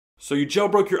So you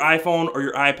jailbroke your iPhone or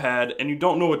your iPad and you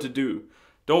don't know what to do.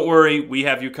 Don't worry, we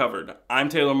have you covered. I'm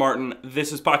Taylor Martin,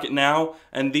 this is Pocket Now,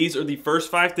 and these are the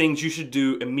first 5 things you should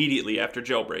do immediately after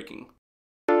jailbreaking.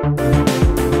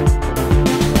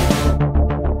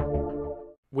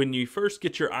 When you first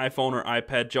get your iPhone or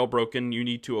iPad jailbroken, you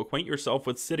need to acquaint yourself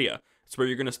with Cydia. It's where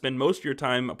you're going to spend most of your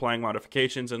time applying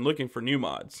modifications and looking for new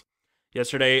mods.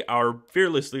 Yesterday, our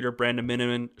fearless leader, Brandon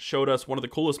Miniman, showed us one of the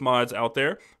coolest mods out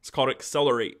there. It's called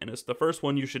Accelerate, and it's the first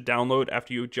one you should download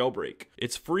after you jailbreak.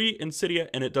 It's free in Cydia,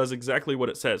 and it does exactly what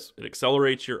it says. It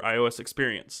accelerates your iOS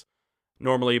experience.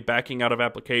 Normally, backing out of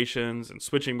applications and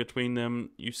switching between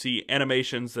them, you see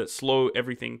animations that slow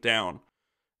everything down.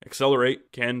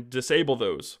 Accelerate can disable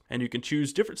those, and you can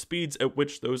choose different speeds at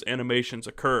which those animations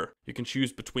occur. You can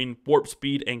choose between warp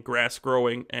speed and grass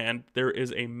growing, and there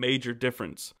is a major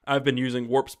difference. I've been using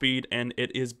warp speed and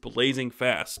it is blazing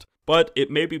fast, but it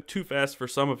may be too fast for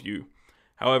some of you.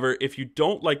 However, if you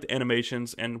don't like the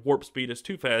animations and warp speed is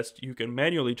too fast, you can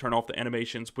manually turn off the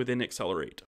animations within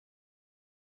Accelerate.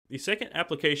 The second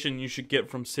application you should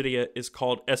get from Cydia is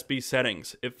called SB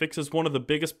Settings. It fixes one of the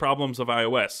biggest problems of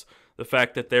iOS, the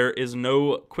fact that there is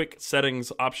no quick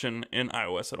settings option in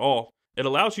iOS at all. It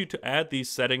allows you to add these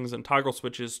settings and toggle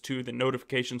switches to the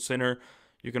notification center.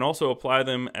 You can also apply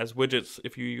them as widgets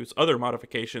if you use other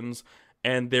modifications,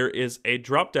 and there is a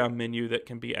drop-down menu that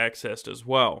can be accessed as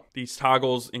well. These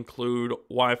toggles include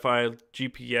Wi-Fi,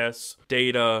 GPS,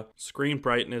 data, screen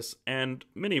brightness, and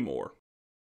many more.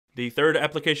 The third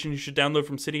application you should download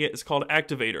from Cydia is called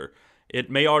Activator.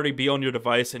 It may already be on your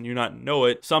device and you not know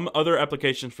it. Some other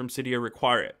applications from Cydia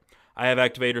require it. I have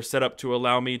Activator set up to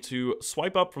allow me to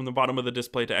swipe up from the bottom of the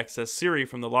display to access Siri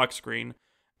from the lock screen.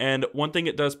 And one thing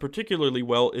it does particularly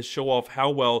well is show off how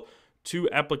well 2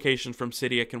 applications from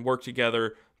Cydia can work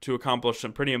together to accomplish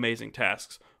some pretty amazing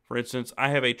tasks. For instance,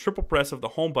 I have a triple press of the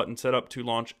home button set up to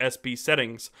launch SB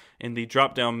Settings in the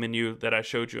drop-down menu that I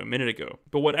showed you a minute ago.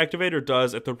 But what Activator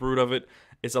does at the root of it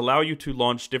is allow you to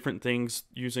launch different things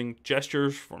using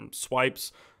gestures from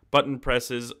swipes, button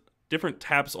presses, different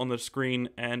taps on the screen,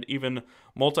 and even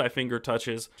multi-finger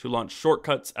touches to launch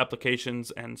shortcuts,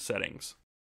 applications, and settings.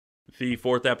 The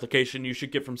fourth application you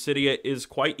should get from Cydia is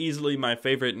quite easily my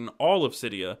favorite in all of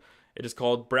Cydia. It is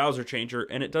called Browser Changer,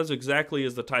 and it does exactly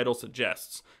as the title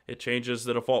suggests. It changes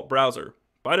the default browser.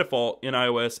 By default, in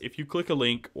iOS, if you click a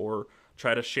link or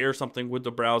try to share something with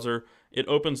the browser, it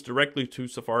opens directly to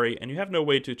Safari, and you have no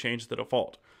way to change the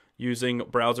default. Using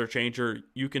Browser Changer,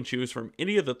 you can choose from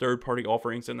any of the third-party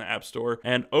offerings in the App Store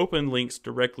and open links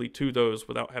directly to those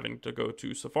without having to go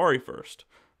to Safari first.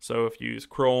 So if you use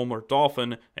Chrome or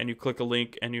Dolphin and you click a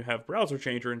link and you have Browser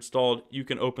Changer installed, you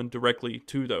can open directly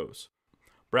to those.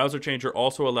 Browser Changer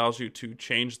also allows you to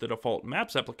change the default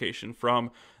Maps application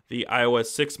from the iOS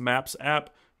 6 Maps app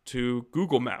to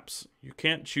Google Maps. You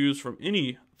can't choose from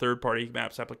any third-party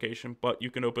Maps application, but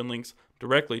you can open links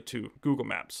directly to Google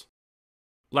Maps.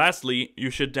 Lastly, you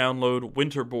should download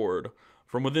Winterboard.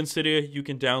 From within Cydia, you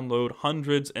can download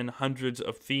hundreds and hundreds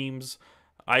of themes,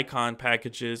 icon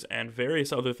packages, and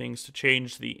various other things to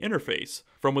change the interface.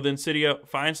 From within Cydia,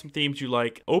 find some themes you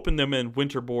like, open them in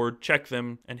Winterboard, check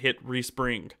them, and hit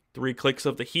Respring. 3 clicks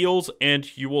of the heels,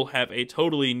 and you will have a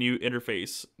totally new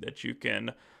interface that you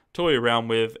can toy around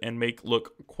with and make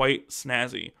look quite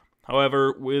snazzy.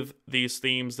 However, with these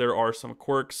themes, there are some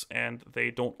quirks, and they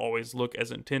don't always look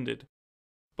as intended.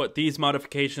 But these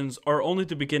modifications are only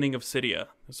the beginning of Cydia.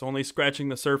 It's only scratching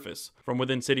the surface. From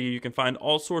within Cydia, you can find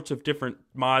all sorts of different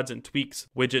mods and tweaks,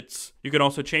 widgets. You can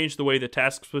also change the way the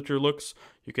task switcher looks.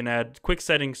 You can add quick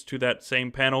settings to that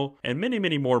same panel, and many,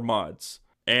 many more mods.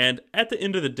 And at the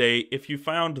end of the day, if you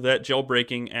found that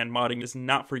jailbreaking and modding is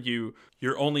not for you,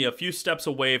 you're only a few steps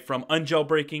away from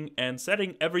unjailbreaking and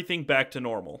setting everything back to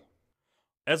normal.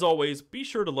 As always, be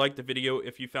sure to like the video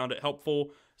if you found it helpful,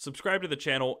 subscribe to the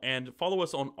channel, and follow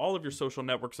us on all of your social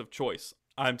networks of choice.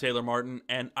 I'm Taylor Martin,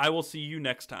 and I will see you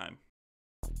next time.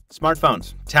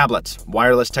 Smartphones, tablets,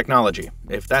 wireless technology.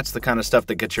 If that's the kind of stuff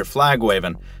that gets your flag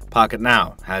waving, Pocket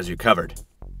Now has you covered.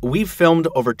 We've filmed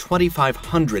over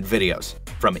 2,500 videos,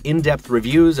 from in-depth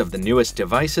reviews of the newest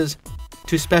devices,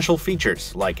 to special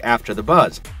features like After the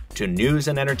Buzz, to news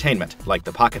and entertainment like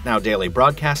the Pocket Now Daily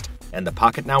Broadcast and the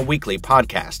Pocket Now Weekly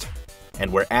Podcast.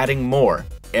 And we're adding more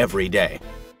every day.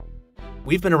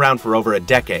 We've been around for over a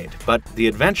decade, but the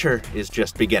adventure is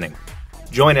just beginning.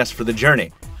 Join us for the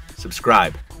journey.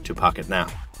 Subscribe to Pocket Now.